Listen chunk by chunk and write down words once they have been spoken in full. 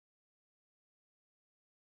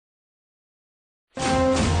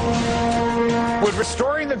Would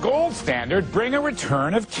restoring the gold standard bring a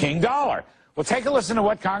return of King Dollar? Well, take a listen to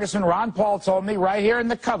what Congressman Ron Paul told me right here in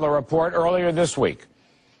the Cutler Report earlier this week.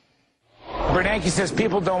 Bernanke says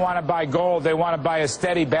people don't want to buy gold, they want to buy a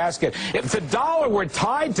steady basket. If the dollar were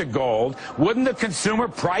tied to gold, wouldn't the consumer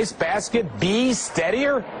price basket be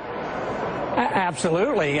steadier?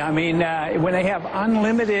 Absolutely. I mean, when they have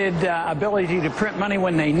unlimited ability to print money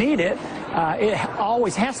when they need it, it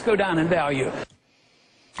always has to go down in value.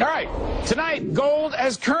 All right. Tonight, gold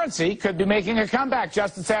as currency could be making a comeback.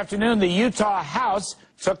 Just this afternoon, the Utah House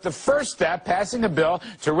took the first step, passing a bill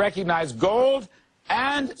to recognize gold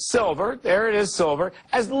and silver, there it is, silver,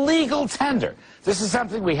 as legal tender. This is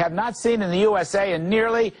something we have not seen in the USA in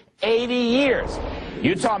nearly 80 years.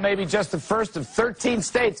 Utah may be just the first of 13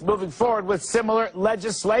 states moving forward with similar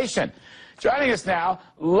legislation. Joining us now,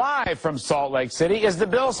 live from Salt Lake City, is the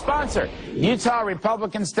bill's sponsor, Utah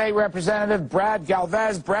Republican State Representative Brad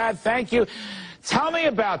Galvez. Brad, thank you. Tell me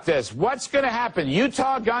about this. What's going to happen?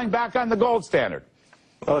 Utah going back on the gold standard.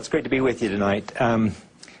 Well, it's great to be with you tonight.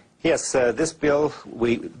 Yes, this bill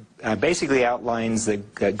basically outlines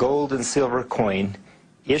that gold and silver coin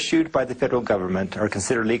issued by the federal government are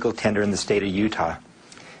considered legal tender in the state of Utah.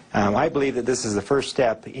 I believe that this is the first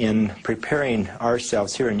step in preparing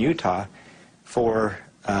ourselves here in Utah for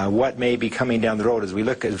what may be coming down the road. As we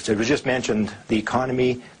look, as was just mentioned, the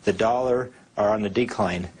economy, the dollar are on the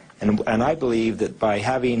decline. And I believe that by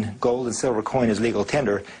having gold and silver coin as legal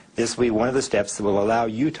tender, this will be one of the steps that will allow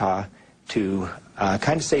Utah to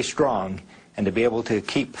kind of stay strong and to be able to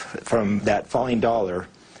keep from that falling dollar.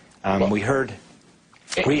 We heard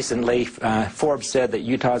recently, Forbes said that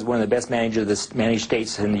Utah is one of the best managed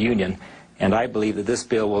states in the union, and I believe that this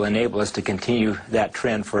bill will enable us to continue that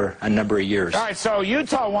trend for a number of years. All right, so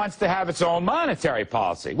Utah wants to have its own monetary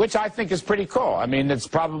policy, which I think is pretty cool. I mean, it's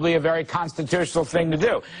probably a very constitutional thing to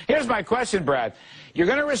do. Here's my question, Brad. You're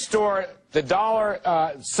going to restore the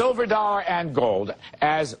dollar, silver dollar and gold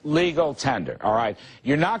as legal tender, all right?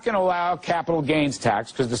 You're not going to allow capital gains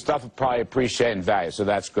tax because the stuff will probably appreciate in value, so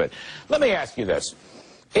that's good. Let me ask you this.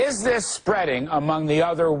 Is this spreading among the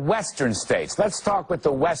other Western states? Let's talk with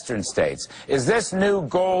the Western states. Is this new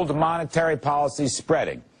gold monetary policy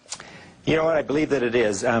spreading? You know what? I believe that it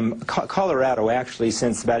is. Colorado actually,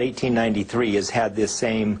 since about 1893, has had this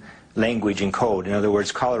same language and code. In other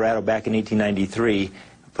words, Colorado back in 1893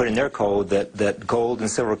 put in their code that gold and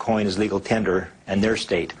silver coin is legal tender in their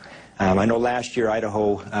state. I know last year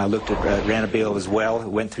Idaho ran a bill as well. It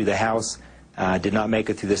went through the House, did not make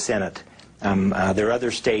it through the Senate. There are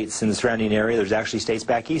other states in the surrounding area. There's actually states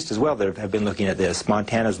back east as well that have been looking at this.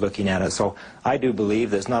 Montana's looking at it. So I do believe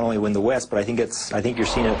that it's not only in the West, but I think you're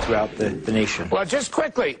seeing it throughout the nation. Well, just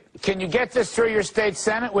quickly, can you get this through your state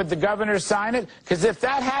Senate? Would the governor sign it? Because if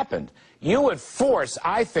that happened, you would force,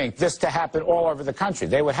 I think, this to happen all over the country.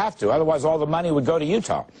 They would have to. Otherwise, all the money would go to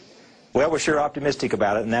Utah. Well, we're sure optimistic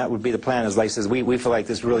about it, and that would be the plan. As Lice says, we feel like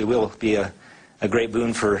this really will be a great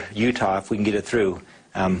boon for Utah if we can get it through.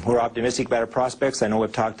 We're optimistic about our prospects. I know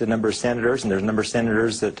we've talked to a number of senators, and there's a number of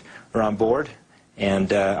senators that are on board.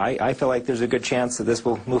 And I feel like there's a good chance that this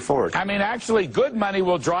will move forward. I mean, actually, good money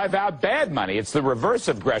will drive out bad money. It's the reverse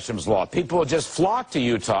of Gresham's Law. People will just flock to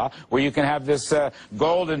Utah, where you can have this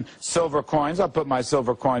gold and silver coins. I'll put my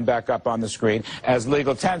silver coin back up on the screen as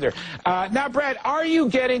legal tender. Now, Brad, are you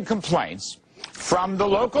getting complaints from the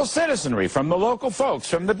local citizenry, from the local folks,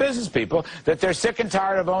 from the business people, that they're sick and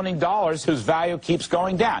tired of owning dollars whose value keeps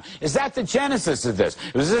going down? Is that the genesis of this?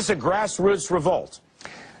 Is this a grassroots revolt?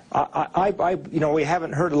 We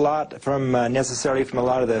haven't heard a lot from necessarily from a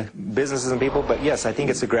lot of the businesses and people, but yes, I think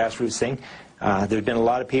it's a grassroots thing. There have been a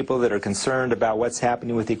lot of people that are concerned about what's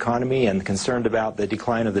happening with the economy and concerned about the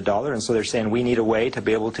decline of the dollar, and so they're saying we need a way to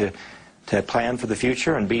be able to plan for the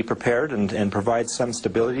future and be prepared and provide some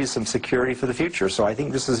stability, some security for the future. So I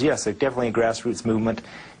think this is, yes, definitely a grassroots movement,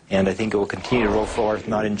 and I think it will continue to roll forth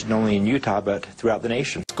not only in Utah but throughout the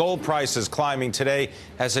nation. Gold prices climbing today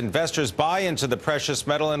as investors buy into the precious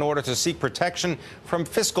metal in order to seek protection from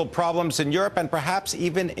fiscal problems in Europe and perhaps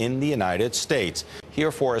even in the United States.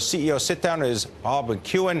 Here for a CEO sit-down is Bob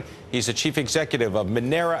McEwen. He's the chief executive of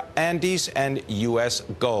Minera Andes and U.S.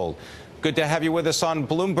 Gold. Good to have you with us on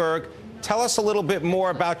Bloomberg. Tell us a little bit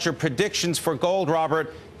more about your predictions for gold,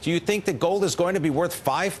 Robert. Do you think that gold is going to be worth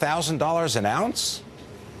 $5,000 an ounce?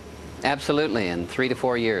 Absolutely, in 3 to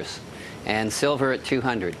 4 years. And silver at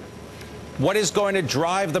 200. What is going to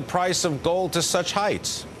drive the price of gold to such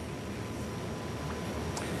heights?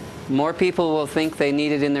 More people will think they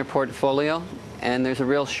need it in their portfolio, and there's a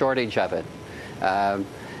real shortage of it.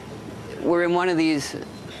 We're in one of these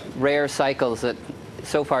rare cycles that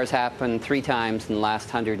so far has happened 3 times in the last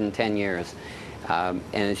 110 years. And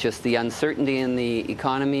it's just the uncertainty in the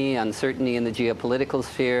economy, uncertainty in the geopolitical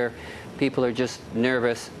sphere. People are just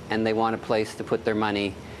nervous, and they want a place to put their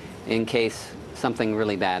money in case something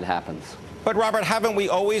really bad happens. But, Robert, haven't we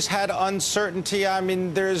always had uncertainty? I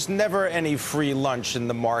mean, there's never any free lunch in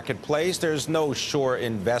the marketplace. There's no sure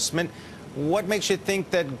investment. What makes you think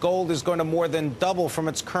that gold is going to more than double from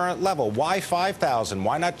its current level? Why 5,000?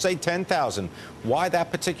 Why not say 10,000? Why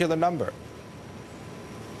that particular number?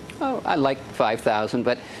 Oh, I like 5,000,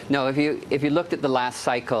 but no, if you looked at the last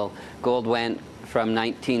cycle, gold went from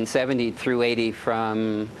 1970 through 80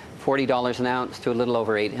 from $40 an ounce to a little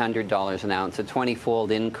over $800 an ounce, a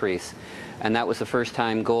 20-fold increase. And that was the first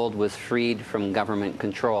time gold was freed from government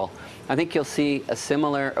control. I think you'll see a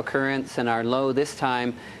similar occurrence, and our low this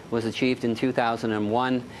time was achieved in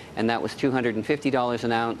 2001, and that was $250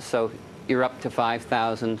 an ounce, so you're up to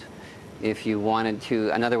 5,000. If you wanted to,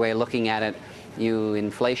 another way of looking at it, you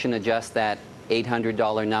inflation adjust that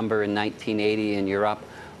 $800 number in 1980, and you're up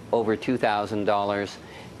over $2,000.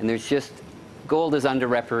 And there's just, gold is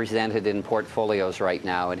underrepresented in portfolios right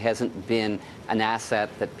now. It hasn't been an asset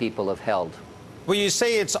that people have held. Well, you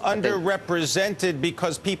say it's underrepresented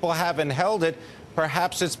because people haven't held it.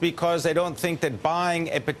 Perhaps it's because they don't think that buying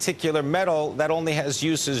a particular metal that only has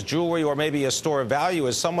use as jewelry or maybe a store of value,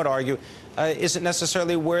 as some would argue, isn't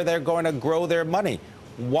necessarily where they're going to grow their money.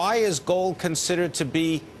 Why is gold considered to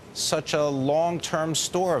be such a long-term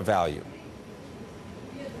store of value?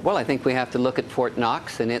 Well, I think we have to look at Fort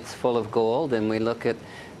Knox, and it's full of gold, and we look at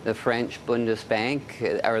the French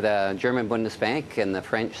Bundesbank, or the German Bundesbank and the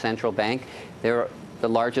French Central Bank. They're the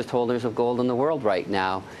largest holders of gold in the world right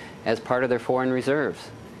now as part of their foreign reserves.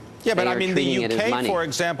 Yeah, but I mean, the UK, for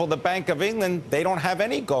example, the Bank of England, they don't have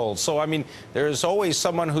any gold. So, I mean, there's always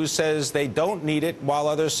someone who says they don't need it while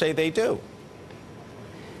others say they do.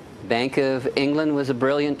 Bank of England was a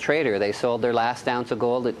brilliant trader. They sold their last ounce of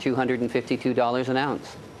gold at $252 an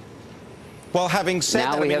ounce. Well, having said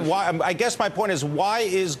that, I mean, I guess my point is, why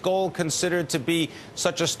is gold considered to be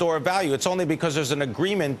such a store of value? It's only because there's an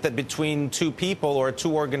agreement that between two people or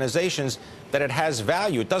two organizations that it has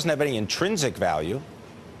value. It doesn't have any intrinsic value.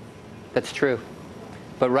 That's true.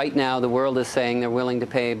 But right now, the world is saying they're willing to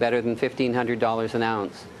pay better than $1,500 an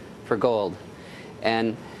ounce for gold.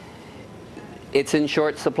 And it's in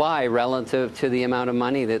short supply relative to the amount of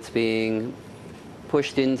money that's being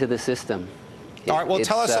pushed into the system. All right, well,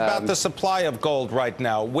 tell us about the supply of gold right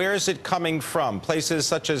now. Where is it coming from? Places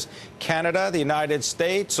such as Canada, the United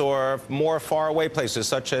States, or more faraway places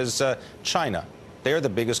such as China? They're the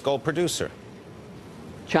biggest gold producer.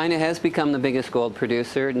 China has become the biggest gold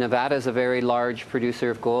producer. Nevada is a very large producer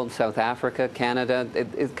of gold. South Africa, Canada,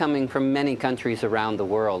 it's coming from many countries around the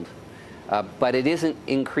world. But it isn't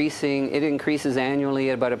increasing. It increases annually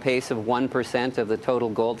at about a pace of 1% of the total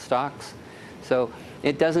gold stocks. So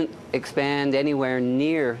it doesn't expand anywhere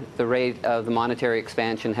near the rate of the monetary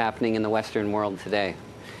expansion happening in the Western world today.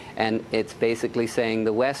 And it's basically saying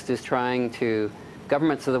the West is trying to,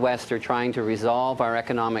 governments of the West are trying to resolve our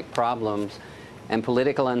economic problems and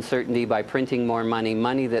political uncertainty by printing more money,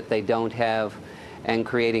 money that they don't have, and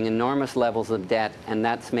creating enormous levels of debt, and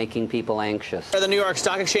that's making people anxious. The New York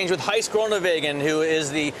Stock Exchange with Gijs Groenewegen, who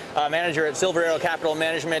is the manager at Silver Arrow Capital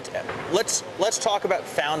Management. Let's talk about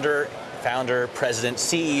founder, president,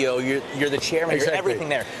 CEO. You're the chairman. Exactly. You're everything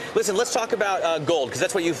there. Listen, let's talk about gold, because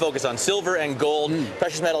that's what you focus on. Silver and gold,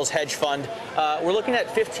 precious metals hedge fund. We're looking at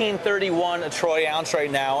 $15.31 a troy ounce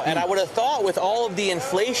right now, and I would have thought with all of the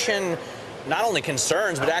inflation, not only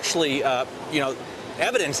concerns, but actually,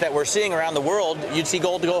 evidence that we're seeing around the world, you'd see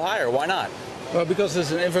gold to go higher. Why not? Well, because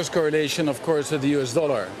there's an inverse correlation, of course, with the US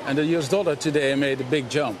dollar. And the US dollar today made a big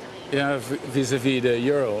jump vis-a-vis the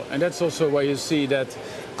euro. And that's also why you see that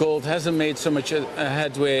gold hasn't made so much a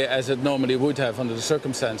headway as it normally would have under the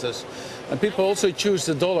circumstances. And people also choose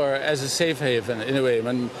the dollar as a safe haven in a way.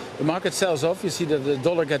 When the market sells off, you see that the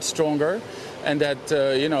dollar gets stronger and that,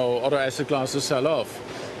 other asset classes sell off.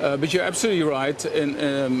 But you're absolutely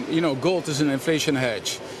right. Gold is an inflation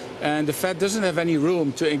hedge. And the Fed doesn't have any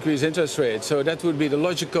room to increase interest rates. So that would be the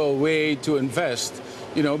logical way to invest,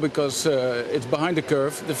 because it's behind the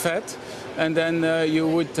curve, the Fed. And then you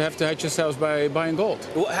would have to hedge yourselves by buying gold.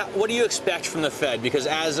 What do you expect from the Fed? Because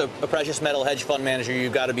as a precious metal hedge fund manager,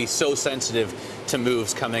 you've got to be so sensitive to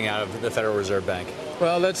moves coming out of the Federal Reserve Bank.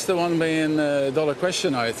 Well, that's the $1 billion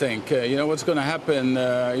question, I think. What's going to happen,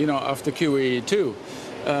 after QE2?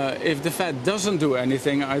 If the Fed doesn't do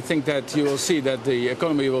anything, I think that you will see that the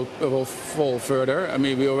economy will fall further. I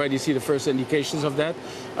mean, we already see the first indications of that.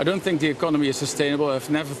 I don't think the economy is sustainable. I've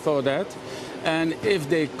never thought that. And if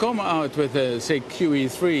they come out with, say,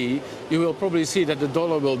 QE3, you will probably see that the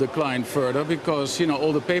dollar will decline further because, you know,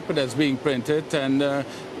 all the paper that's being printed and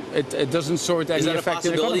it doesn't sort any effect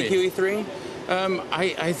in the economy. Is that a possibility, QE3?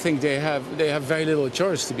 I think they have very little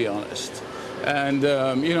choice, to be honest. And,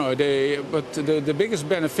 you know, but the biggest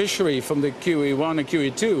beneficiary from the QE1 and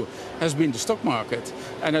QE2 has been the stock market.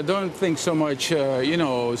 And I don't think so much, you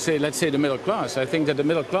know, let's say the middle class. I think that the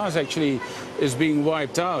middle class actually is being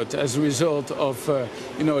wiped out as a result of,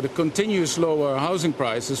 you know, the continuous lower housing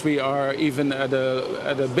prices. We are even at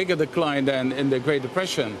a bigger decline than in the Great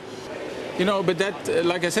Depression. You know, but that,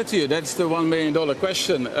 like I said to you, that's the $1 million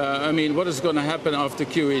question. I mean, what is going to happen after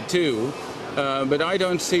QE2? But I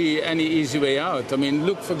don't see any easy way out. I mean,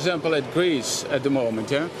 look, for example, at Greece at the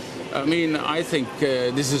moment, yeah? I mean, I think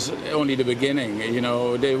this is only the beginning. You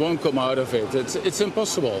know, they won't come out of it. It's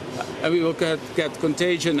impossible. And we will get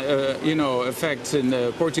contagion, you know, effects in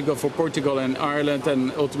Portugal and Ireland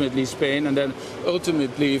and ultimately Spain and then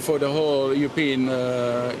ultimately for the whole European,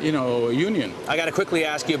 you know, Union. I got to quickly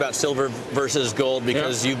ask you about silver versus gold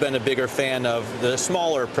because you've been a bigger fan of the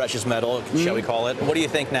smaller precious metal, shall we call it. What do you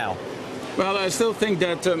think now? Well, I still think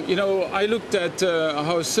that, you know, I looked at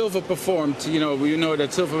how silver performed. You know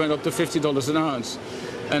that silver went up to $50 an ounce.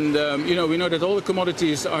 And, you know, we know that all the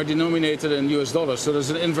commodities are denominated in US dollars, so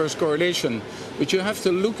there's an inverse correlation. But you have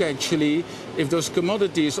to look, actually, if those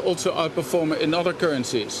commodities also outperform in other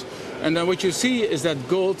currencies. And then what you see is that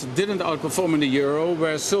gold didn't outperform in the euro,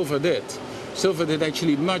 whereas silver did. Silver did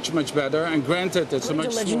actually much, much better, and granted, it's a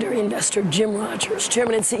much legendary investor Jim Rogers,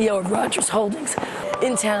 Chairman and CEO of Rogers Holdings,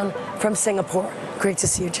 in town from Singapore. Great to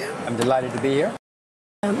see you, Jim. I'm delighted to be here.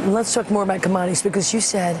 Let's talk more about commodities because you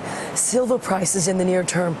said silver prices in the near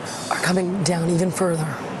term are coming down even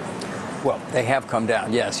further. Well, they have come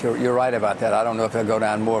down. Yes, you're right about that. I don't know if they'll go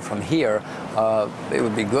down more from here. It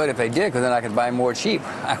would be good if they did, because then I could buy more cheap.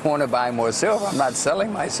 I want to buy more silver. I'm not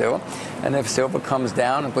selling my silver. And if silver comes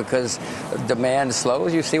down because demand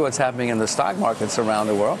slows, you see what's happening in the stock markets around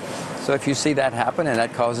the world. So if you see that happen and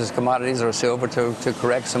that causes commodities or silver to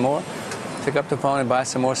correct some more, pick up the phone and buy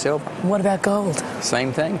some more silver. What about gold?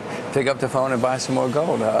 Same thing. Pick up the phone and buy some more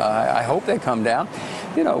gold. I hope they come down.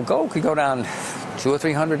 You know, gold could go down $200 or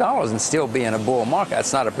 $300 and still be in a bull market.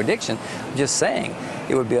 That's not a prediction. I'm just saying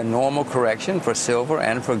it would be a normal correction for silver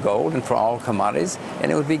and for gold and for all commodities,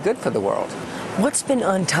 and it would be good for the world. What's been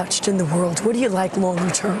untouched in the world? What do you like longer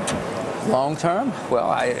term? Long term?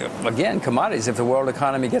 Well, again, commodities. If the world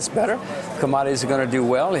economy gets better, commodities are going to do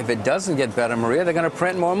well. If it doesn't get better, Maria, they're going to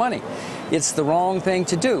print more money. It's the wrong thing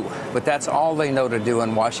to do, but that's all they know to do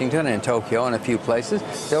in Washington and in Tokyo and a few places.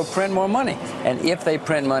 They'll print more money. And if they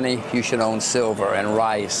print money, you should own silver and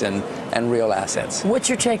rice and real assets. What's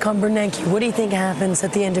your take on Bernanke? What do you think happens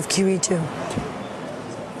at the end of QE2?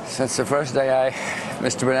 Since the first day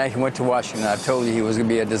Mr. Bernanke went to Washington, I told you he was going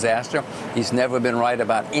to be a disaster. He's never been right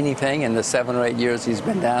about anything in the 7 or 8 years he's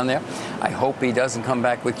been down there. I hope he doesn't come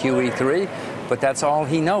back with QE3, but that's all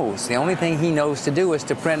he knows. The only thing he knows to do is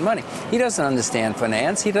to print money. He doesn't understand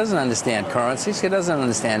finance. He doesn't understand currencies. He doesn't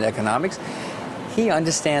understand economics. He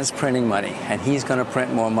understands printing money, and he's going to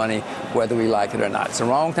print more money whether we like it or not. It's the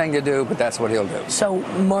wrong thing to do, but that's what he'll do. So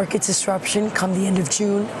market disruption come the end of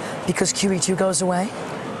June because QE2 goes away?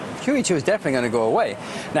 QE2 is definitely going to go away.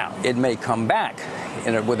 Now, it may come back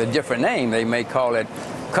with a different name. They may call it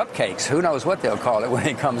cupcakes. Who knows what they'll call it when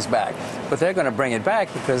it comes back. But they're going to bring it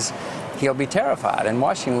back because he'll be terrified, and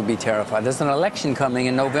Washington will be terrified. There's an election coming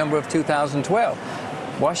in November of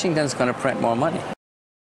 2012. Washington's going to print more money.